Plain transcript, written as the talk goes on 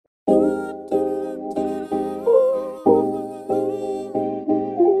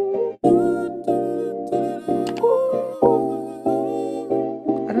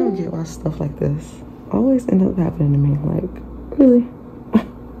stuff like this always end up happening to me. Like, really?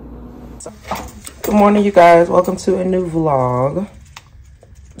 Good morning, you guys. Welcome to a new vlog.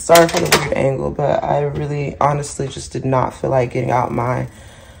 Sorry for the weird angle, but I really honestly just did not feel like getting out my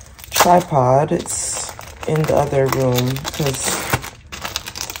tripod. It's in the other room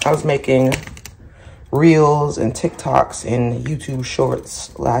because I was making reels and TikToks and YouTube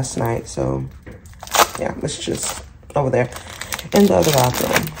shorts last night. So yeah, it's just over there in the other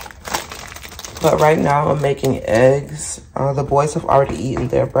bathroom. But right now I'm making eggs. The boys have already eaten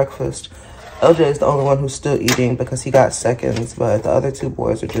their breakfast. LJ is the only one who's still eating because he got seconds, but the other two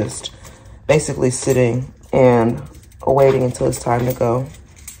boys are just basically sitting and waiting until it's time to go.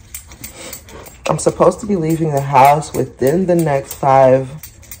 I'm supposed to be leaving the house within the next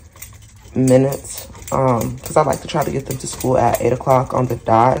 5 minutes because I like to try to get them to school at 8 o'clock on the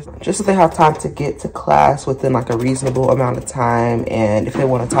dot, just so they have time to get to class within like a reasonable amount of time. And if they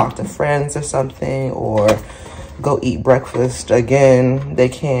want to talk to friends or something or go eat breakfast again, they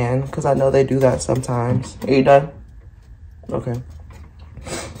can, because I know they do that sometimes. Are you done? Okay.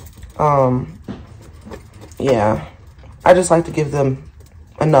 Yeah, I just like to give them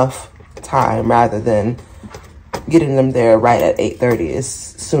enough time rather than getting them there right at 8:30 as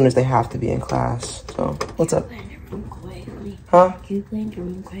soon as they have to be in class. So what's up? Huh? Can you clean your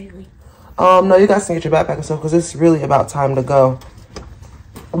room quietly? No, you guys can get your backpack and stuff because it's really about time to go.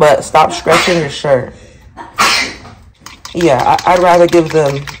 But stop stretching your shirt. Yeah, I'd rather give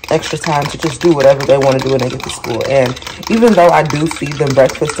them extra time to just do whatever they want to do when they get to school. And even though I do feed them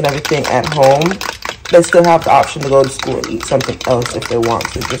breakfast and everything at home, they still have the option to go to school and eat something else if they want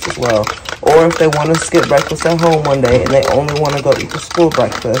to just as well. Or if they want to skip breakfast at home one day and they only want to go eat the school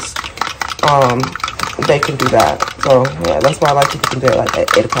breakfast, they can do that. So yeah, that's why I like to get them there like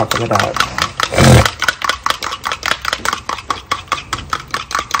at 8 o'clock on the dot.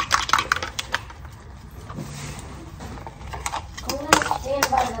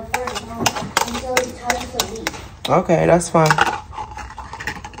 Okay, that's fine.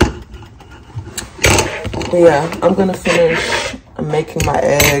 But yeah, I'm gonna finish making my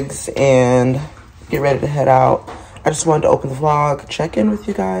eggs and get ready to head out. I just wanted to open the vlog, check in with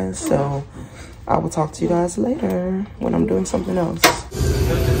you guys. So I will talk to you guys later when I'm doing something else.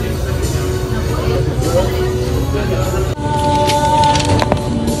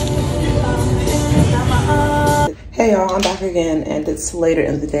 Hey y'all, I'm back again and it's later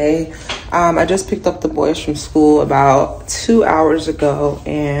in the day. I just picked up the boys from school about 2 hours ago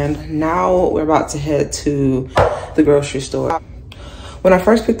and now we're about to head to the grocery store. When I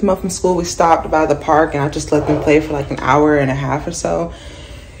first picked them up from school, we stopped by the park and I just let them play for like an hour and a half or so.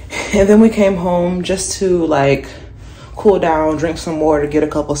 And then we came home just to like cool down, drink some water, get a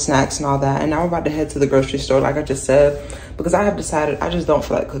couple snacks and all that. And now we're about to head to the grocery store like I just said, because I have decided I just don't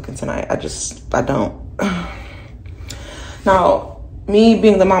feel like cooking tonight. I don't. Now, me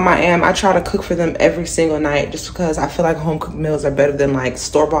being the mom I am, I try to cook for them every single night just because I feel like home cooked meals are better than like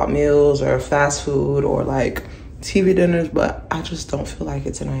store-bought meals or fast food or like TV dinners, but I just don't feel like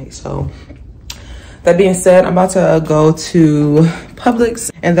it tonight. So that being said, I'm about to go to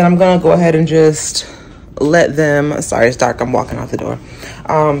Publix and then I'm gonna go ahead and just let them, sorry it's dark, I'm walking out the door.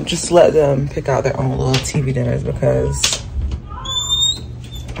 Just let them pick out their own little TV dinners because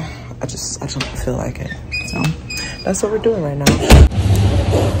I don't feel like it. So that's what we're doing right now.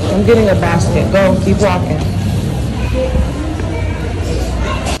 I'm getting a basket. Go, keep walking.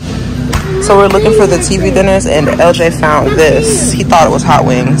 So we're looking for the TV dinners and LJ found this. He thought it was hot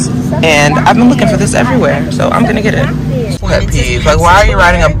wings. And I've been looking for this everywhere, so I'm gonna get it. Pet peeve. Like, why are you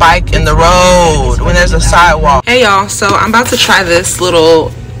riding a bike in the road when there's a sidewalk? Hey y'all, so I'm about to try this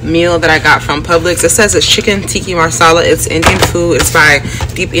little meal that I got from Publix. It says it's chicken tikka masala. It's Indian food. It's by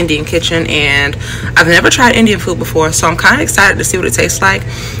Deep Indian Kitchen and I've never tried Indian food before, so I'm kind of excited to see what it tastes like.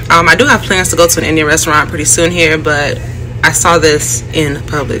 I do have plans to go to an Indian restaurant pretty soon here, but I saw this in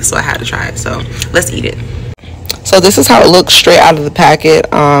Publix, so I had to try it. So let's eat it. So this is how it looks straight out of the packet.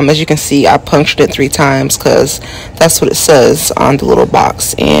 As you can see, I punctured it 3 times because that's what it says on the little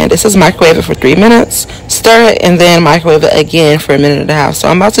box. And it says microwave it for 3 minutes, stir it, and then microwave it again for 1.5 minutes. So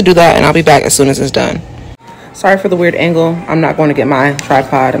I'm about to do that, and I'll be back as soon as it's done. Sorry for the weird angle. I'm not going to get my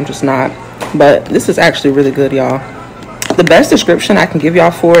tripod. I'm just not. But this is actually really good, y'all. The best description I can give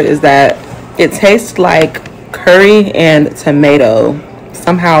y'all for it is that it tastes like curry and tomato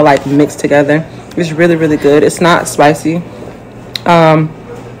somehow like mixed together. It's really, really good. It's not spicy. I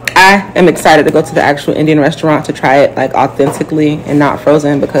am excited to go to the actual Indian restaurant to try it like authentically and not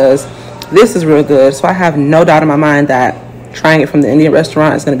frozen because this is real good. So I have no doubt in my mind that trying it from the Indian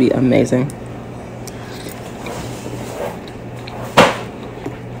restaurant is going to be amazing.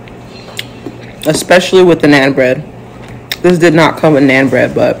 especially with the naan bread. This did not come with naan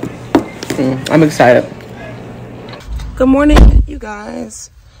bread, but I'm excited. Good morning, you guys.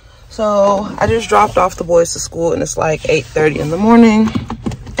 So I just dropped off the boys to school and it's like 8:30 in the morning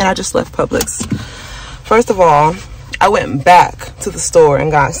and I just left Publix. First of all, I went back to the store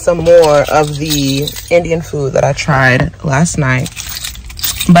and got some more of the Indian food that I tried last night.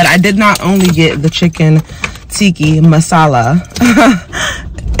 But I did not only get the chicken tikka masala.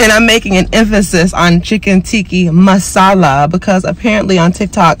 And I'm making an emphasis on chicken tikka masala because apparently on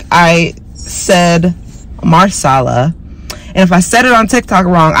TikTok I said marsala. And if I said it on TikTok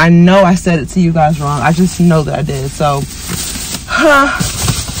wrong, I know I said it to you guys wrong. I just know that I did. So,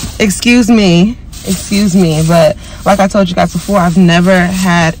 excuse me. But like I told you guys before, I've never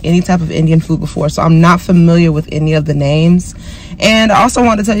had any type of Indian food before. So I'm not familiar with any of the names. And I also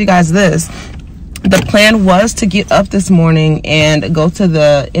want to tell you guys this. The plan was to get up this morning and go to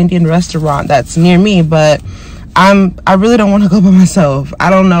the Indian restaurant that's near me. But I really don't want to go by myself. I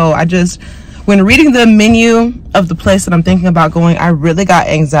don't know. When reading the menu of the place that I'm thinking about going, I really got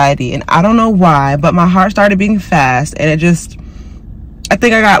anxiety. And I don't know why, but my heart started beating fast. And I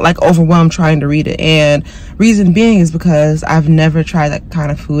think I got like overwhelmed trying to read it. And reason being is because I've never tried that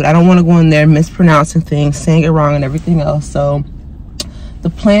kind of food. I don't want to go in there mispronouncing things, saying it wrong and everything else. So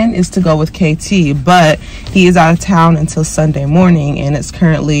the plan is to go with KT, but he is out of town until Sunday morning. And it's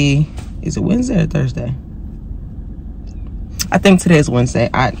currently, is it Wednesday or Thursday? I think today is Wednesday.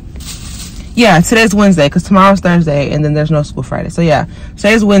 Yeah, today's Wednesday because tomorrow's Thursday and then there's no school Friday. So yeah,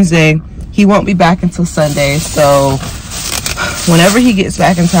 today's Wednesday. He won't be back until Sunday. So whenever he gets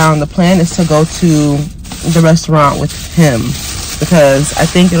back in town, the plan is to go to the restaurant with him because I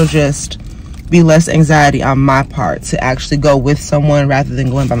think it'll just be less anxiety on my part to actually go with someone rather than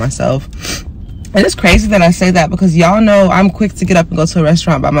going by myself. And it's crazy that I say that because y'all know I'm quick to get up and go to a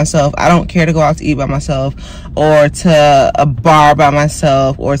restaurant by myself. I don't care to go out to eat by myself or to a bar by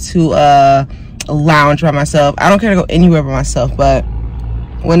myself or to a lounge by myself. I don't care to go anywhere by myself. But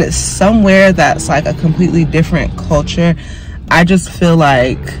when it's somewhere that's like a completely different culture, I just feel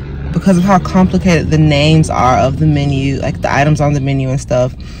like because of how complicated the names are of the menu, like the items on the menu and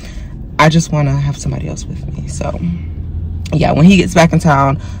stuff, I just want to have somebody else with me. So yeah, when he gets back in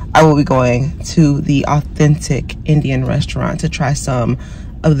town, I will be going to the authentic Indian restaurant to try some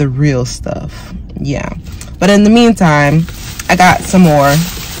of the real stuff. Yeah, but in the meantime, I got some more.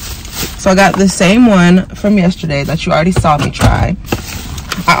 So I got the same one from yesterday that you already saw me try.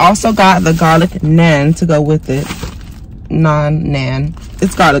 I also got the garlic naan to go with it. Non-naan.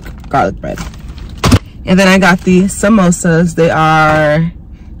 It's garlic bread. And then I got the samosas. They are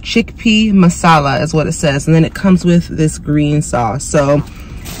chickpea masala is what it says, and then it comes with this green sauce. So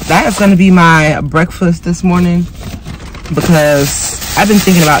that is going to be my breakfast this morning because I've been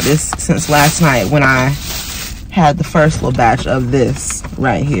thinking about this since last night when I had the first little batch of this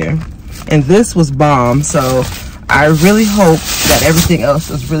right here, and this was bomb. So I really hope that everything else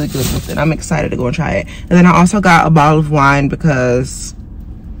is really good with it. I'm excited to go and try it. And then I also got a bottle of wine because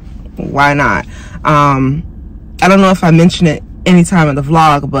why not? I don't know if I mentioned it anytime in the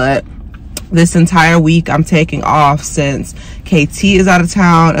vlog, but this entire week I'm taking off since KT is out of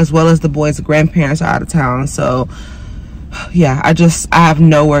town as well as the boys' grandparents are out of town. So yeah, I have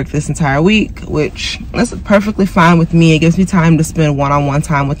no work this entire week, which is perfectly fine with me. It gives me time to spend one-on-one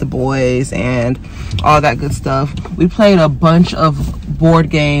time with the boys and all that good stuff. We played a bunch of board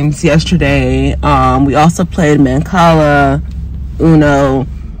games yesterday. We also played Mancala, Uno,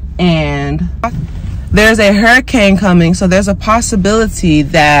 and there's a hurricane coming, so there's a possibility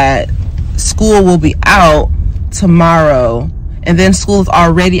that school will be out tomorrow, and then school is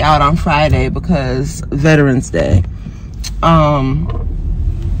already out on Friday because Veterans Day. I'm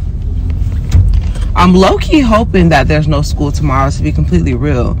low-key hoping that there's no school tomorrow, to be completely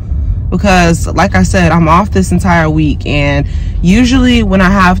real, because like I said, I'm off this entire week, and usually when I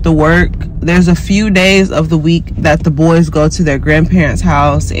have to work, there's a few days of the week that the boys go to their grandparents'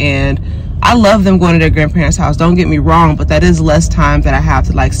 house, and I love them going to their grandparents' house, don't get me wrong, but that is less time that I have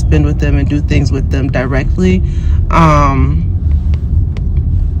to like spend with them and do things with them directly.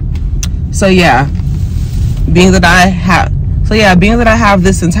 So yeah, being that I have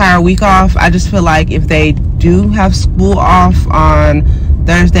this entire week off, I just feel like if they do have school off on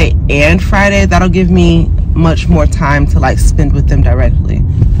Thursday and Friday, that'll give me much more time to like spend with them directly,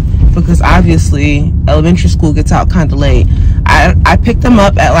 because obviously elementary school gets out kind of late. I picked them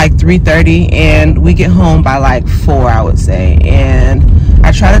up at like 3:30 and we get home by like 4, I would say, and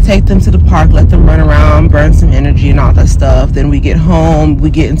I try to take them to the park, let them run around, burn some energy and all that stuff. Then we get home, we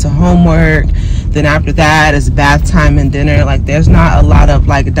get into homework. Then after that is bath time and dinner. Like, there's not a lot of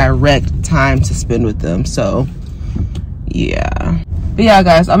like direct time to spend with them. So yeah. But yeah,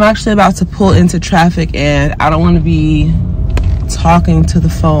 guys, I'm actually about to pull into traffic, and I don't want to be talking to the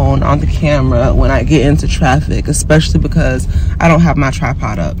phone on the camera when I get into traffic, especially because I don't have my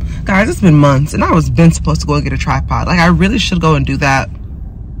tripod up. Guys, it's been months, and I was been supposed to go and get a tripod. Like, I really should go and do that,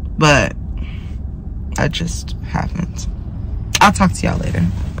 but I just haven't. I'll talk to y'all later.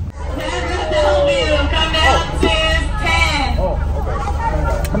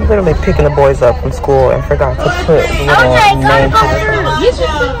 I'm literally picking the boys up from school and forgot to put the little name tag.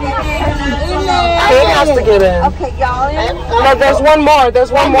 Kate has to get in. Okay, y'all. No, there's one more.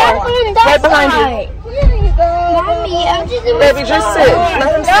 There's one more. Right behind you. Here you go. Mommy, I'm just in Baby, just sit.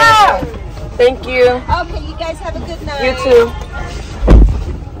 Let him sit. Thank you. Okay, you guys have a good night. You too.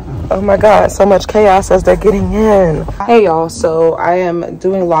 Oh my God, so much chaos as they're getting in. Hey y'all, so I am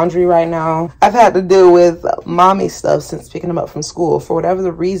doing laundry right now. I've had to deal with mommy stuff since picking them up from school. For whatever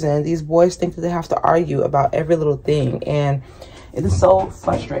the reason, these boys think that they have to argue about every little thing, and it is so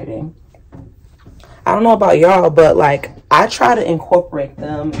frustrating. I don't know about y'all, but like, I try to incorporate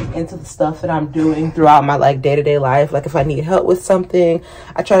them into the stuff that I'm doing throughout my like day-to-day life. Like, if I need help with something,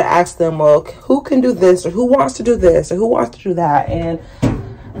 I try to ask them, well, who can do this, or who wants to do this, or who wants to do that, and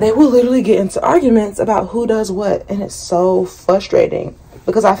they will literally get into arguments about who does what, and it's so frustrating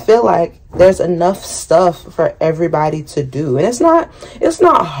because I feel like there's enough stuff for everybody to do, and it's not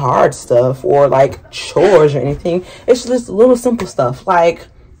hard stuff or like chores or anything. It's just little simple stuff like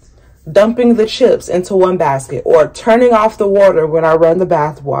dumping the chips into one basket, or turning off the water when I run the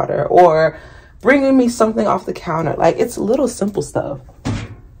bath water, or bringing me something off the counter. Like, it's little simple stuff.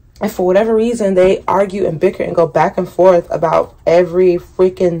 And for whatever reason, they argue and bicker and go back and forth about every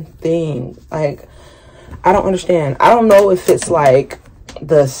freaking thing. Like, I don't understand. I don't know if it's like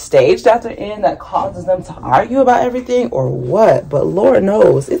the stage that they're in that causes them to argue about everything or what, but Lord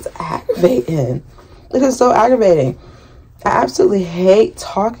knows, it's aggravating. It is so aggravating. I absolutely hate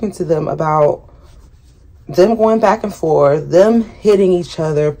talking to them about them going back and forth, them hitting each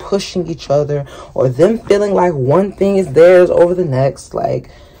other, pushing each other, or them feeling like one thing is theirs over the next. Like,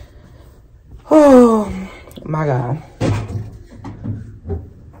 oh my God.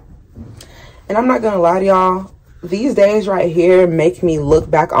 And I'm not gonna lie to y'all, these days right here make me look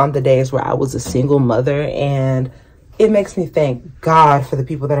back on the days where I was a single mother, and it makes me thank God for the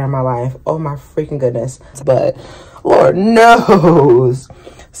people that are in my life. Oh my freaking goodness. But Lord knows,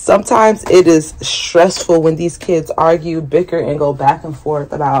 sometimes it is stressful when these kids argue, bicker, and go back and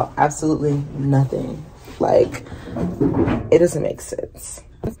forth about absolutely nothing. Like, it doesn't make sense.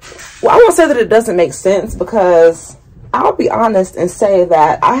 Well, I won't say that it doesn't make sense, because I'll be honest and say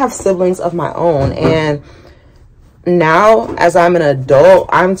that I have siblings of my own, and now as I'm an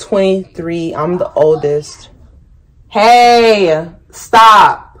adult, I'm 23, I'm the oldest. Hey,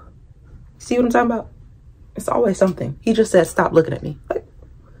 stop. See what I'm talking about? It's always something. He just said, stop looking at me. Like,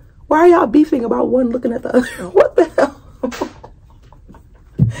 why are y'all beefing about one looking at the other? What the hell?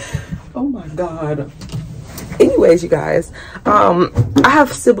 Oh my God. Anyways, you guys, I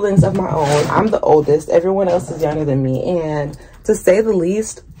have siblings of my own. I'm the oldest. Everyone else is younger than me. And to say the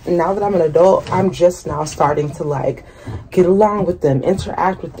least, now that I'm an adult, I'm just now starting to like get along with them,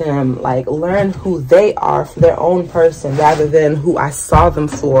 interact with them, like learn who they are for their own person rather than who I saw them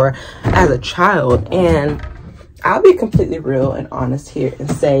for as a child. And I'll be completely real and honest here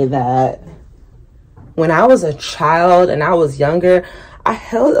and say that when I was a child and I was younger, I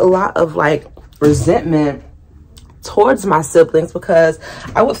held a lot of like resentment towards my siblings, because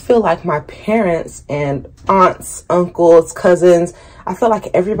I would feel like my parents and aunts, uncles, cousins, I felt like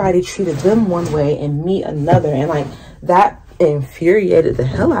everybody treated them one way and me another, and like that infuriated the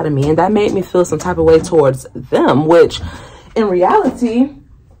hell out of me, and that made me feel some type of way towards them, which in reality,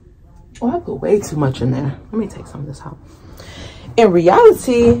 oh, I put way too much in there. Let me take some of this out. In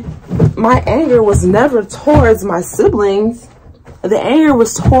reality, my anger was never towards my siblings. The anger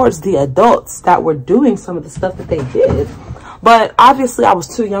was towards the adults that were doing some of the stuff that they did. But obviously I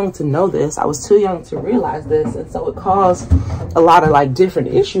was too young to know this. I was too young to realize this. And so it caused a lot of like different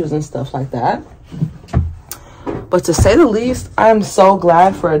issues and stuff like that. But to say the least, I'm so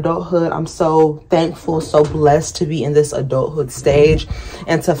glad for adulthood. I'm so thankful, so blessed to be in this adulthood stage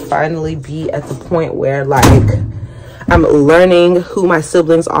and to finally be at the point where like I'm learning who my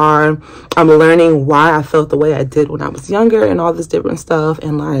siblings are. I'm learning why I felt the way I did when I was younger and all this different stuff.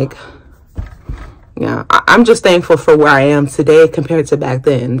 And like, yeah, I'm just thankful for where I am today compared to back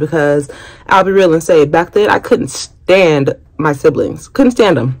then, because I'll be real and say back then I couldn't stand my siblings. Couldn't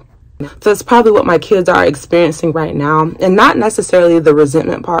stand them. So that's probably what my kids are experiencing right now, and not necessarily the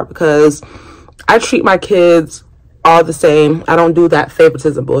resentment part, because I treat my kids all the same. I don't do that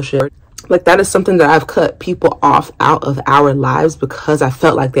favoritism bullshit. Like, that is something that I've cut people off out of our lives because I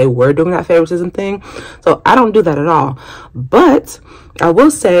felt like they were doing that favoritism thing. So I don't do that at all. But I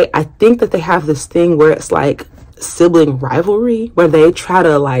will say, I think that they have this thing where it's like sibling rivalry, where they try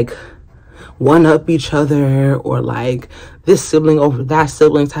to like one up each other, or like this sibling over that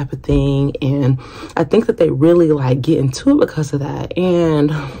sibling type of thing. And I think that they really like get into it because of that.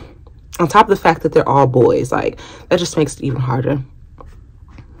 And on top of the fact that they're all boys, like, that just makes it even harder.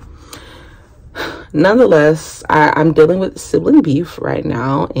 Nonetheless, I'm dealing with sibling beef right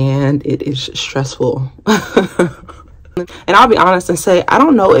now, and it is stressful. And I'll be honest and say, I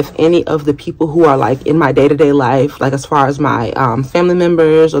don't know if any of the people who are like in my day-to-day life, like as far as my family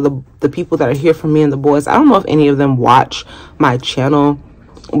members or the people that are here for me and the boys, I don't know if any of them watch my channel.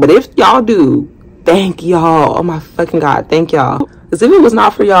 But if y'all do, thank y'all. Oh my fucking God, thank y'all. Because if it was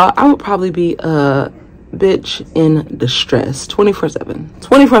not for y'all, I would probably be a bitch in distress 24/7.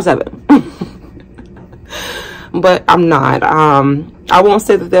 24/7. But I'm not. I won't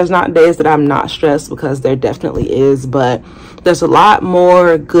say that there's not days that I'm not stressed, because there definitely is, but there's a lot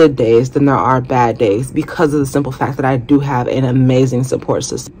more good days than there are bad days, because of the simple fact that I do have an amazing support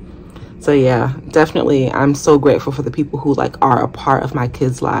system. So yeah, definitely I'm so grateful for the people who like are a part of my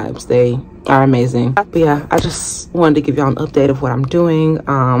kids' lives. They are amazing. But yeah, I just wanted to give y'all an update of what I'm doing.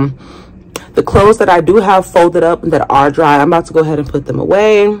 The clothes that I do have folded up and that are dry, I'm about to go ahead and put them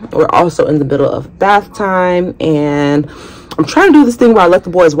away. We're also in the middle of bath time, and I'm trying to do this thing where I let the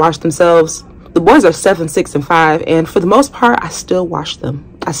boys wash themselves. The boys are 7, 6, and 5, and for the most part, I still wash them.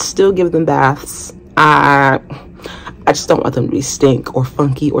 I still give them baths. I just don't want them to be stink or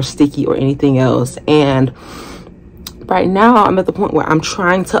funky or sticky or anything else. And right now, I'm at the point where I'm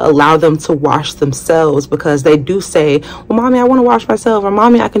trying to allow them to wash themselves, because they do say, well, mommy, I want to wash myself, or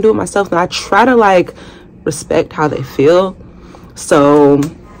mommy, I can do it myself. And I try to like respect how they feel. So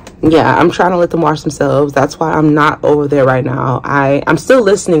yeah, I'm trying to let them wash themselves. That's why I'm not over there right now. I'm still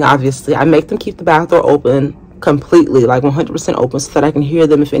listening, obviously. I make them keep the bath door open completely, like 100% open, so that I can hear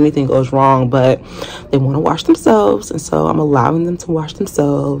them if anything goes wrong. But they want to wash themselves, and so I'm allowing them to wash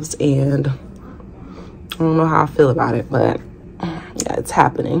themselves. And I don't know how I feel about it, but yeah, it's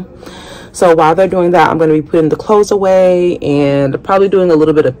happening. So while they're doing that, I'm going to be putting the clothes away and probably doing a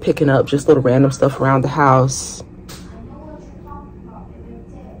little bit of picking up, just little random stuff around the house.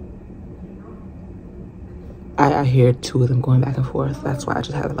 I hear two of them going back and forth. That's why I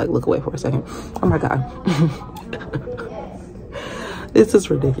just had to like look away for a second. Oh my God. This is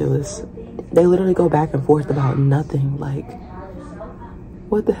ridiculous. They literally go back and forth about nothing. Like,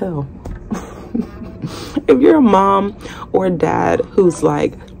 what the hell? If you're a mom or a dad who's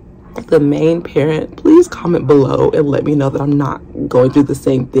like the main parent, please comment below and let me know that I'm not going through the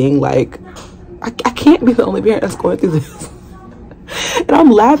same thing. Like, I can't be the only parent that's going through this. And I'm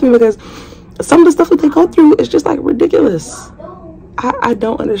laughing because some of the stuff that they go through is just like ridiculous. I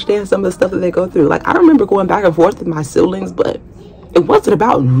don't understand some of the stuff that they go through. Like, I remember going back and forth with my siblings, but it wasn't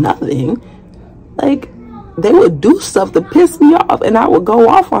about nothing. Like, they would do stuff to piss me off and I would go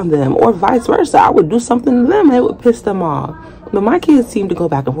off on them, or vice versa. I would do something to them and it would piss them off. But my kids seem to go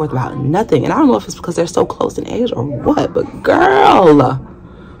back and forth about nothing. And I don't know if it's because they're so close in age or what, but girl,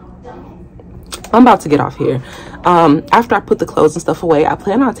 I'm about to get off here. After I put the clothes and stuff away, I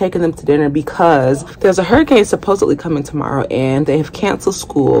plan on taking them to dinner because there's a hurricane supposedly coming tomorrow, and they have canceled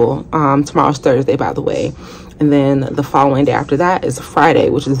school. Tomorrow's Thursday, by the way. And then the following day after that is Friday,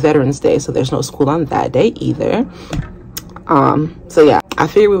 which is Veterans Day. So there's no school on that day either. So yeah, I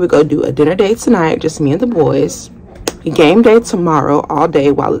figured we would go do a dinner date tonight, just me and the boys. Game day tomorrow all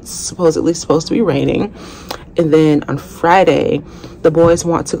day while it's supposedly supposed to be raining. And then on Friday, the boys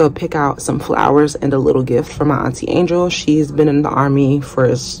want to go pick out some flowers and a little gift for my auntie Angel. She's been in the Army for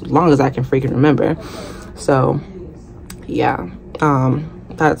as long as I can freaking remember. So yeah,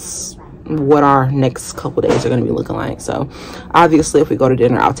 that's what our next couple days are going to be looking like. So obviously if we go to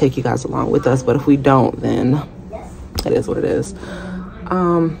dinner, I'll take you guys along with us, but if we don't, then it is what it is.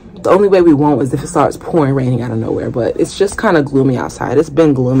 The only way we won't is if it starts pouring raining out of nowhere, but it's just kind of gloomy outside. It's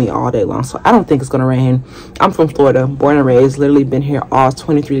been gloomy all day long, so I don't think it's gonna rain. I'm from Florida, born and raised, literally been here all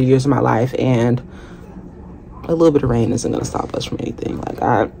 23 years of my life, and a little bit of rain isn't gonna stop us from anything. Like,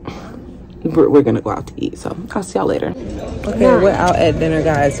 we're gonna go out to eat, so I'll see y'all later. Okay, we're out at dinner,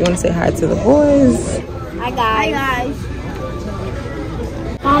 guys. You want to say hi to the boys? Hi guys. Hi guys.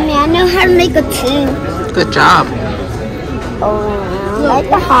 Mommy, I know how to make a tune. Good job. Oh, like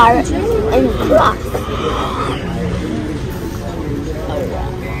the heart and clock.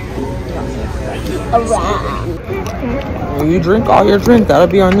 around. When you drink all your drink, that'll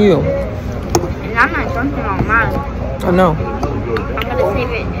be on you. And I'm not drinking on mine. I know. I'm gonna save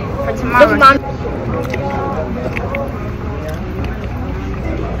it for tomorrow.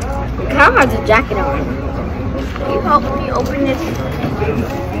 Kyle has a jacket on. Can you help me open this?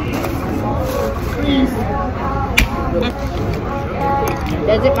 Please.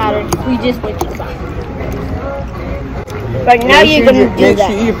 Doesn't matter. We just went to sign. But now you're gonna do that. Make sure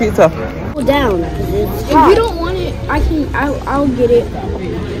you eat your pizza. Pull down. If you don't want it, I'll get it.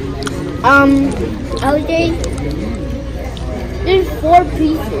 LJ, there's 4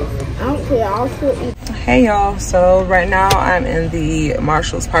 pieces. I don't care. I'll still eat. Hey y'all, so right now I'm in the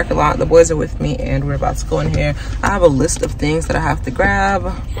Marshall's parking lot. The boys are with me and we're about to go in here. I have a list of things that I have to grab.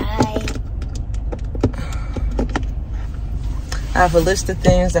 Hi. I have a list of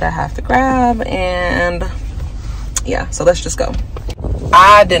things that I have to grab, and yeah, so let's just go.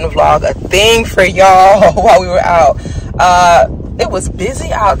 I didn't vlog a thing for y'all while we were out. It was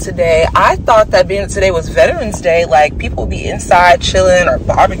busy out today. I thought that being today was Veterans Day, like people would be inside chilling or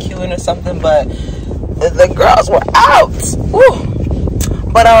barbecuing or something, but the girls were out. Woo.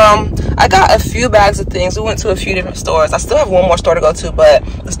 But I got a few bags of things. We went to a few different stores. I still have one more store to go to, but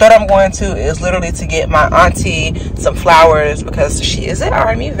the store I'm going to is literally to get my auntie some flowers because she is an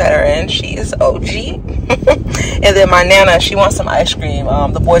Army veteran. She is OG. And then my Nana, she wants some ice cream.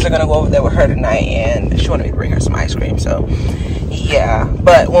 The boys are gonna go over there with her tonight, and she wanted me to bring her some ice cream. So yeah,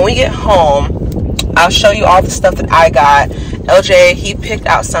 but when we get home, I'll show you all the stuff that I got. LJ, he picked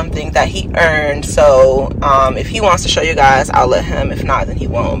out something that he earned, so if he wants to show you guys, I'll let him. If not, then he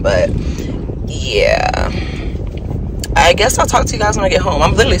won't. But yeah, I guess I'll talk to you guys when I get home.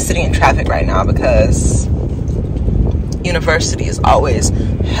 I'm literally sitting in traffic right now because university is always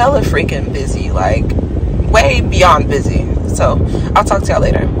hella freaking busy, like way beyond busy. So I'll talk to y'all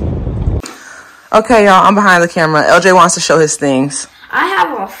later. Okay y'all, I'm behind the camera. LJ wants to show his things. I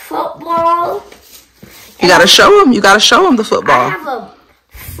have a football. You gotta show him. You gotta show him the football. I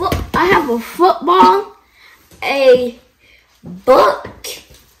have a football, a book,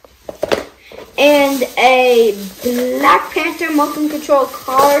 and a Black Panther motion control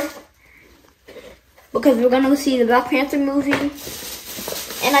car. Because we're gonna go see the Black Panther movie.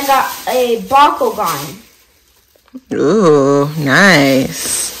 And I got a Bakugan. Ooh,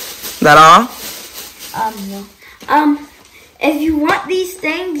 nice. That all? No. If you want these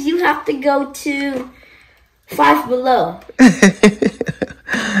things, you have to go to 5 Below.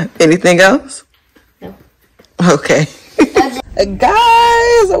 Anything else? No. Okay.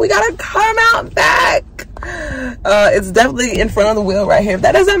 Guys, we got a car mount back. It's definitely in front of the wheel right here.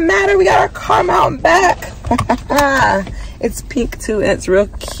 That doesn't matter. We got our car mount back. It's pink too, and it's real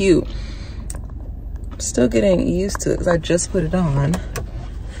cute. I'm still getting used to it because I just put it on.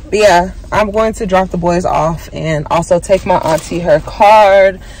 But yeah, I'm going to drop the boys off and also take my auntie her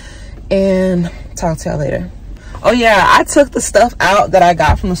card and talk to y'all later. Oh yeah, I took the stuff out that I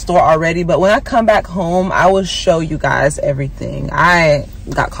got from the store already, but when I come back home, I will show you guys everything. I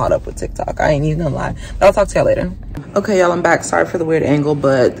got caught up with TikTok. I ain't even gonna lie. But I'll talk to y'all later. Okay, y'all, I'm back. Sorry for the weird angle,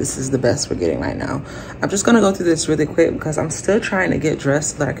 but this is the best we're getting right now. I'm just gonna go through this really quick because I'm still trying to get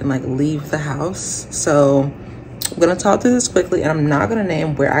dressed so that I can like leave the house. So I'm gonna talk through this quickly, and I'm not gonna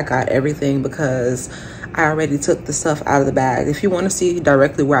name where I got everything because I already took the stuff out of the bag. If you want to see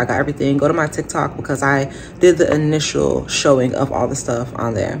directly where I got everything, go to my TikTok because I did the initial showing of all the stuff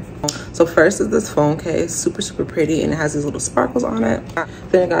on there. So first is this phone case, super pretty, and it has these little sparkles on it.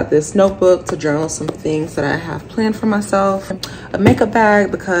 Then I got this notebook to journal some things that I have planned for myself. A makeup bag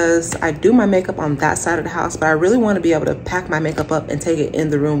because I do my makeup on that side of the house, but I really want to be able to pack my makeup up and take it in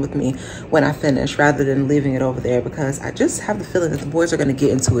the room with me when I finish rather than leaving it over there because I just have the feeling that the boys are going to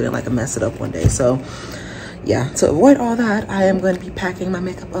get into it and like mess it up one day. So yeah, to avoid all that, I am going to be packing my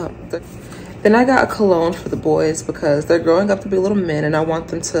makeup up. Then I got a cologne for the boys because they're growing up to be little men and I want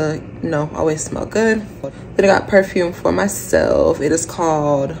them to, you know, always smell good. Then I got perfume for myself. It is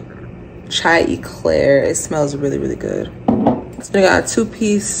called Chai Eclair. It smells really good. Then I got a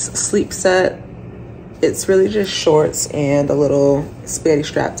 2-piece sleep set. It's really just shorts and a little spaghetti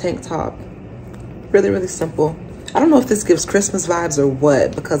strap tank top. Really simple. I don't know if this gives Christmas vibes or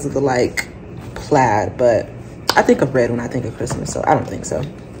what because of the like plaid, but I think of red when I think of Christmas, so I don't think so.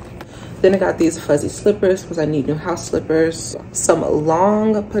 Then I got these fuzzy slippers because I need new house slippers. Some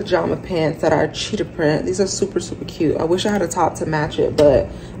long pajama pants that are cheetah print. These are super cute. I wish I had a top to match it, but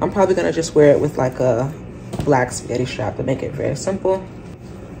I'm probably gonna just wear it with like a black spaghetti strap to make it very simple.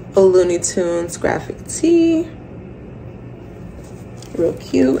 A Looney Tunes graphic tee. Real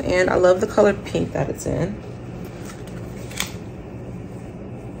cute, and I love the color pink that it's in.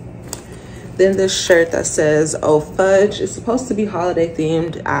 Then this shirt that says "Oh Fudge" is supposed to be holiday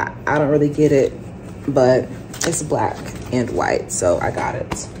themed. I don't really get it, but it's black and white, so I got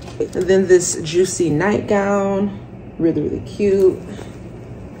it. And then this juicy nightgown, really, really cute.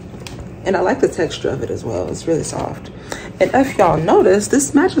 And I like the texture of it as well. It's really soft. And if y'all notice,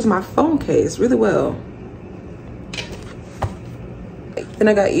 this matches my phone case really well. Then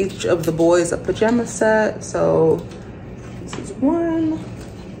I got each of the boys a pajama set. So this is one.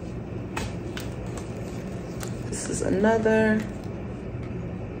 This is another.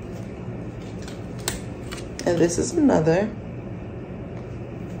 And this is another.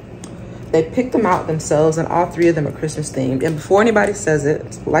 They picked them out themselves, and all three of them are Christmas themed. And before anybody says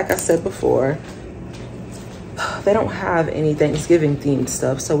it, like I said before, they don't have any Thanksgiving themed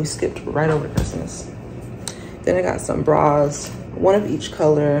stuff, so we skipped right over Christmas. Then I got some bras, one of each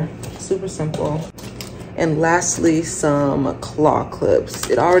color, super simple. And lastly, some claw clips.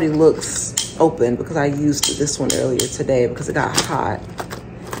 It already looks open because I used this one earlier today because it got hot.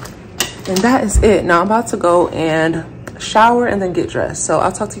 And that is it. Now I'm about to go and shower and then get dressed. So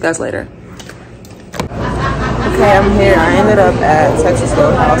I'll talk to you guys later. Okay, I'm here. I ended up at Texas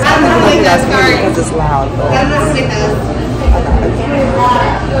Roadhouse. I don't know if you guys can hear it because it's loud, but I got it.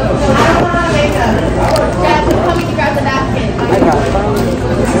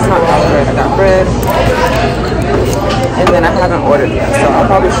 This is not bread. I got bread. And then I haven't ordered yet, so I'll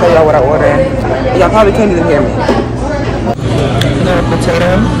probably show y'all what I ordered. Y'all probably can't even hear me. I got a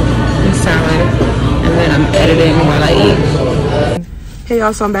potato and salad, and then I'm editing while I eat. Hey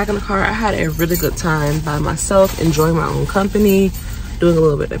y'all, so I'm back in the car. I had a really good time by myself, enjoying my own company, doing a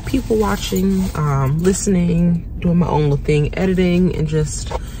little bit of people watching, listening, doing my own little thing, editing, and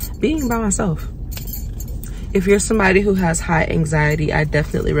just being by myself. If you're somebody who has high anxiety, I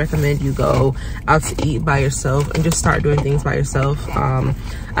definitely recommend you go out to eat by yourself and just start doing things by yourself.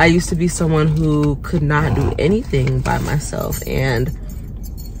 I used to be someone who could not do anything by myself, and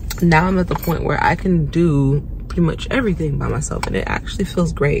now I'm at the point where I can do pretty much everything by myself, and it actually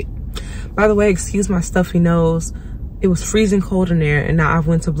feels great. By the way, excuse my stuffy nose. It was freezing cold in there, and now I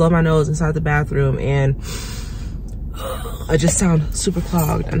went to blow my nose inside the bathroom, and I just sound super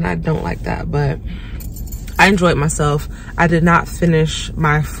clogged, and I don't like that, but I enjoyed myself. I did not finish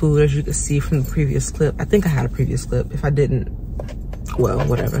my food, as you can see from the previous clip. I think I had a previous clip. If I didn't, well,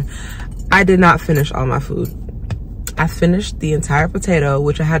 whatever. I did not finish all my food. I finished the entire potato,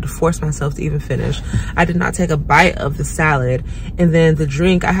 which I had to force myself to even finish. I did not take a bite of the salad. And then the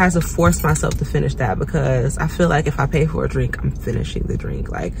drink, I had to force myself to finish that because I feel like if I pay for a drink, I'm finishing the drink.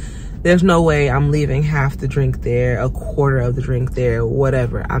 Like, there's no way I'm leaving half the drink there, a quarter of the drink there,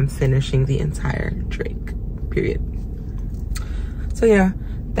 whatever. I'm finishing the entire drink, period. So yeah,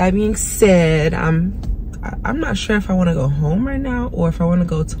 that being said, I'm not sure if I want to go home right now or if I want to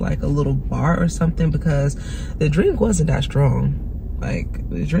go to like a little bar or something, because the drink wasn't that strong. Like,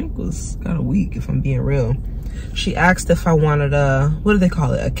 the drink was kind of weak, if I'm being real. She asked if I wanted a, what do they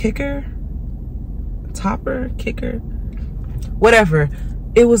call it? A kicker? Topper? Kicker? Whatever.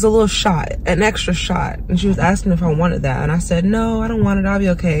 It was a little shot, an extra shot. And she was asking if I wanted that. And I said, no, I don't want it. I'll be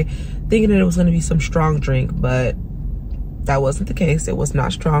okay. Thinking that it was going to be some strong drink, but that wasn't the case. It was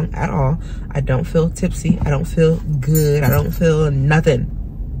not strong at all. I don't feel tipsy. I don't feel good. I don't feel nothing.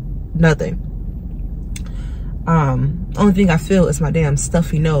 Nothing. Only thing I feel is my damn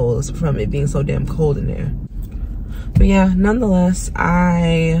stuffy nose from it being so damn cold in there. But yeah, nonetheless,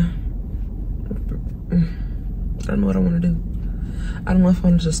 I don't know what I want to do. I don't know if I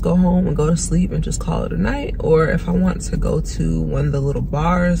want to just go home and go to sleep and just call it a night, or if I want to go to one of the little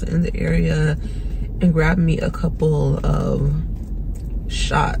bars in the area and grab me a couple of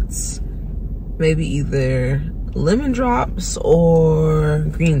shots. Maybe either lemon drops or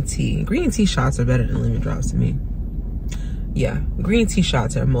green tea. Green tea shots are better than lemon drops to me. Yeah, green tea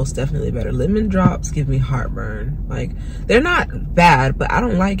shots are most definitely better. Lemon drops give me heartburn. Like, they're not bad, but I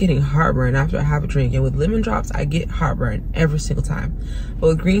don't like getting heartburn after I have a drink. And with lemon drops, I get heartburn every single time. But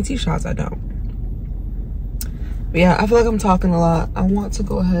with green tea shots, I don't. But yeah, I feel like I'm talking a lot. I want to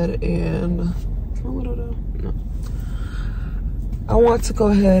go ahead and... I want to go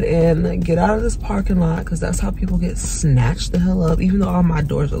ahead and get out of this parking lot, because that's how people get snatched the hell up, even though all my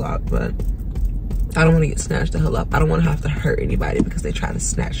doors are locked. But I don't want to get snatched the hell up. I don't want to have to hurt anybody because they try to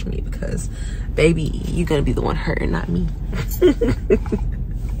snatch me, because baby, you're gonna be the one hurting, not me.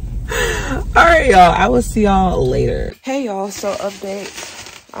 All right, y'all, I will see y'all later. Hey y'all, so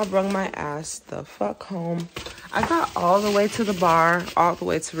update, I brung my ass the fuck home. I got all the way to the bar, all the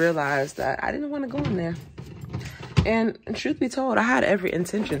way to realize that I didn't want to go in there. And truth be told, I had every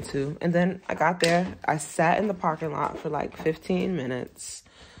intention to. And then I got there, I sat in the parking lot for like 15 minutes,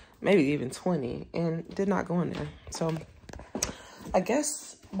 maybe even 20, and did not go in there. So I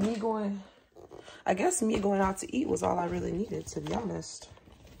guess me going out to eat was all I really needed, to be honest.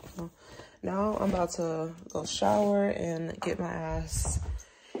 So now I'm about to go shower and get my ass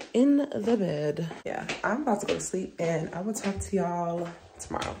in the bed. Yeah, I'm about to go to sleep, and I will talk to y'all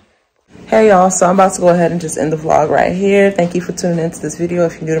tomorrow. Hey y'all, so I'm about to go ahead and just end the vlog right here. Thank you for tuning into this video.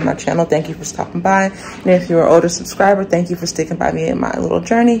 If you're new to my channel, thank you for stopping by. And if you're an older subscriber, thank you for sticking by me in my little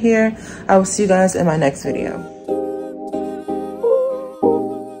journey here. I will see you guys in my next video.